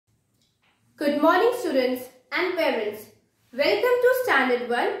Good morning students and parents. Welcome to Standard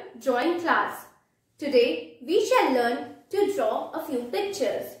 1 Drawing class. Today we shall learn to draw a few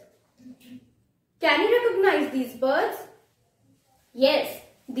pictures. Can you recognize these birds? Yes,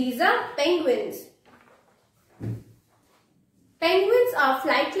 these are penguins. Penguins are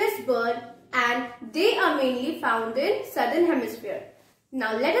flightless birds and they are mainly found in southern hemisphere.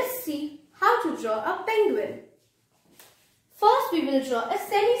 Now let us see how to draw a penguin. First we will draw a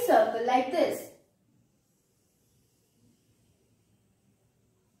semicircle like this.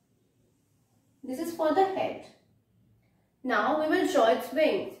 This is for the head. Now we will draw its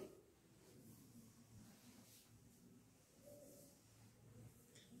wings.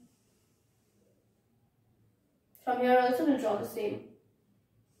 From here also we will draw the same.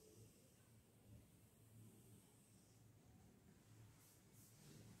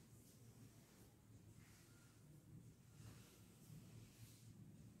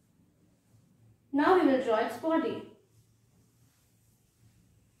 Now we will draw its body.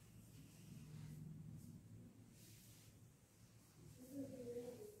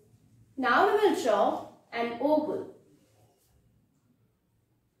 Now we will draw an oval.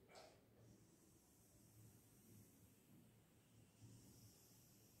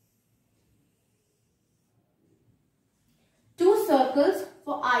 Two circles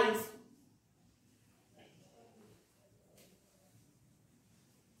for eyes.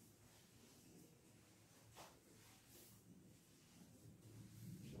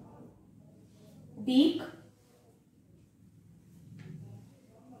 Beak.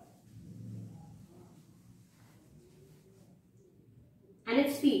 And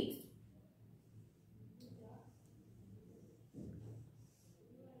its feet.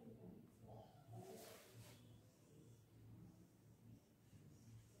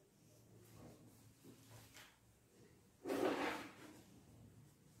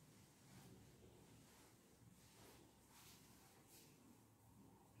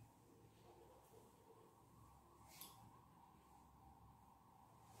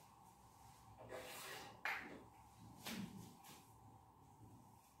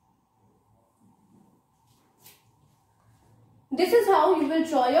 This is how you will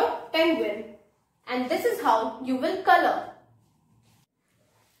draw your penguin, and this is how you will color.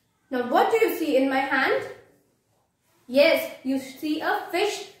 Now what do you see in my hand? Yes, you see a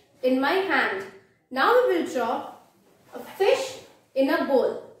fish in my hand. Now we will draw a fish in a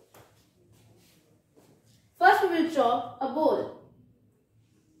bowl. First we will draw a bowl.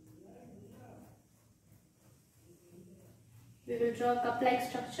 We will draw a cup-like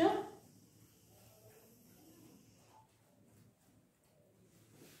structure.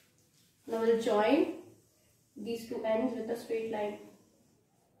 Now we will join these two ends with a straight line.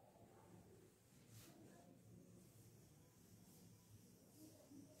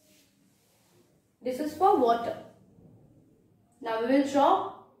 This is for water. Now we will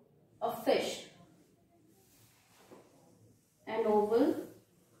draw a fish, an oval,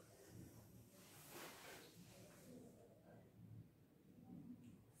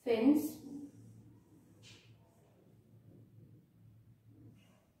 fins,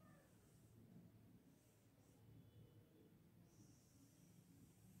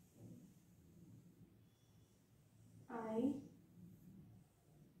 eye,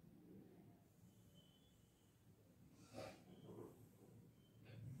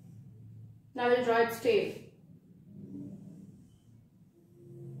 now we'll draw its tail.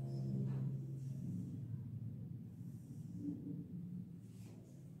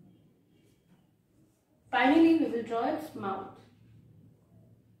 Finally, we will draw its mouth.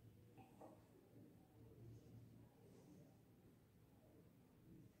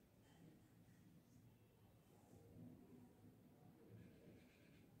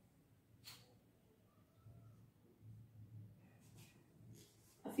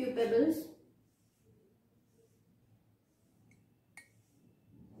 A few pebbles.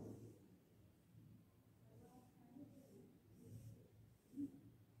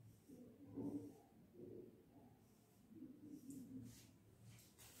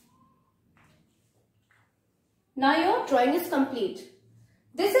 Now your drawing is complete.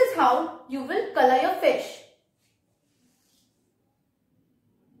 This is how you will color your fish.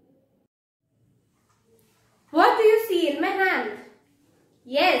 What do you see in my hand?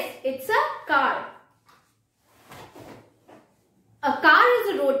 Yes, it's a car. A car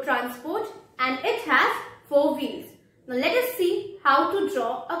is a road transport and it has 4 wheels. Now let us see how to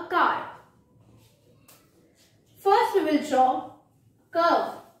draw a car. First we will draw a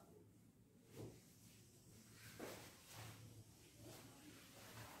curve.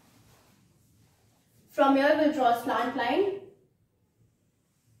 From here we will draw a slant line.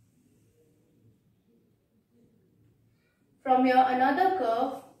 From here another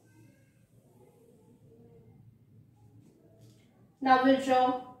curve. Now we'll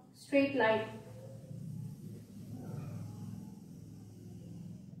draw straight line.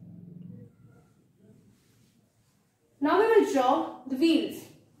 Now we will draw the wheels.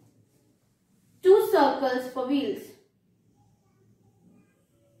 2 circles for wheels.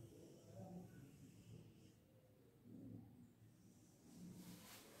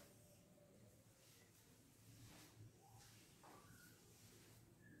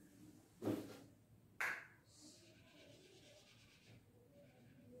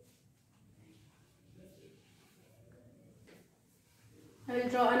 I will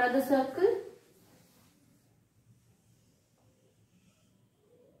draw another circle.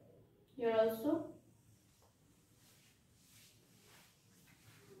 Here also.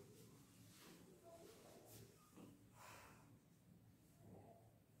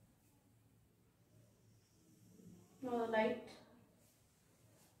 Draw the light.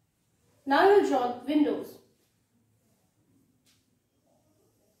 Now I will draw windows.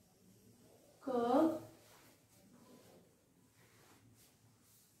 Curve.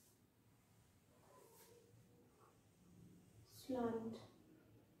 Slant.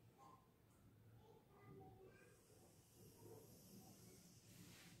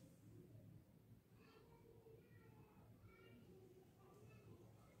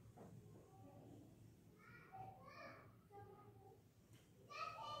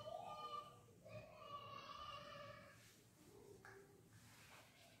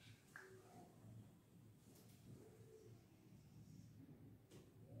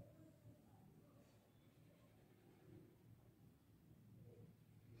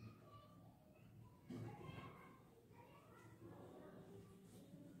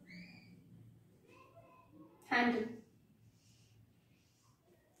 Handle.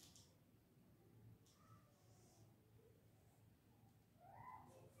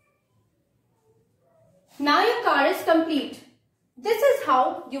 Now your car is complete. This is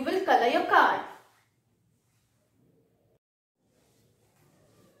how you will color your car.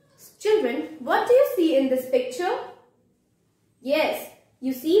 Children, what do you see in this picture? Yes,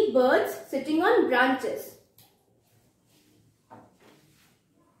 you see birds sitting on branches.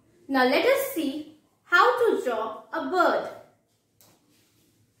 Now let us see how to draw a bird.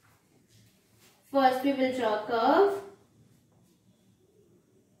 First we will draw a curve.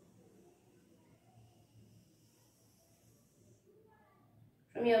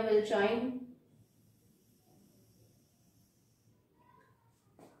 From here we will join.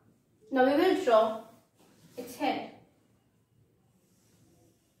 Now we will draw its head.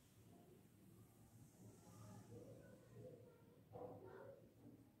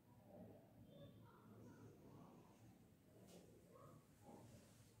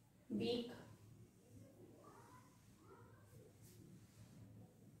 Beak.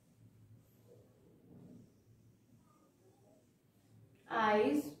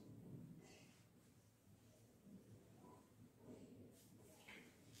 Eyes.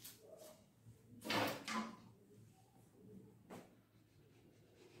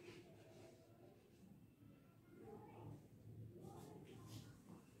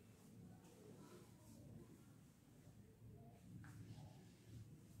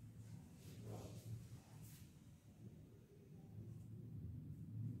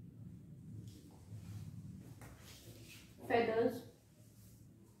 Feathers.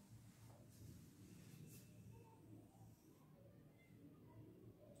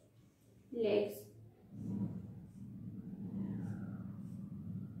 Legs.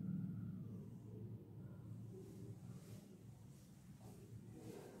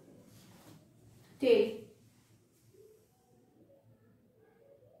 Tail.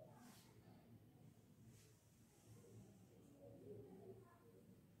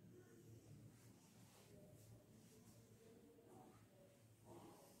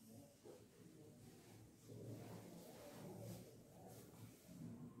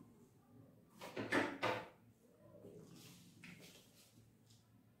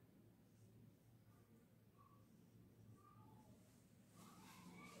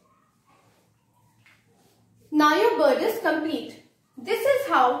 Now your bird is complete. This is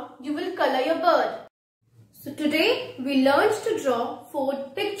how you will color your bird. So today we learned to draw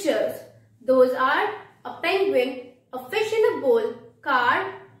 4 pictures. Those are a penguin, a fish in a bowl,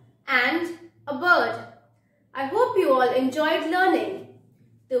 car and a bird. I hope you all enjoyed learning.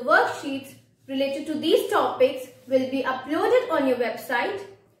 The worksheets related to these topics will be uploaded on your website.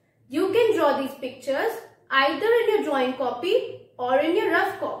 You can draw these pictures either in your drawing copy or in your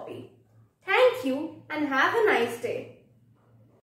rough copy. Thank you and have a nice day.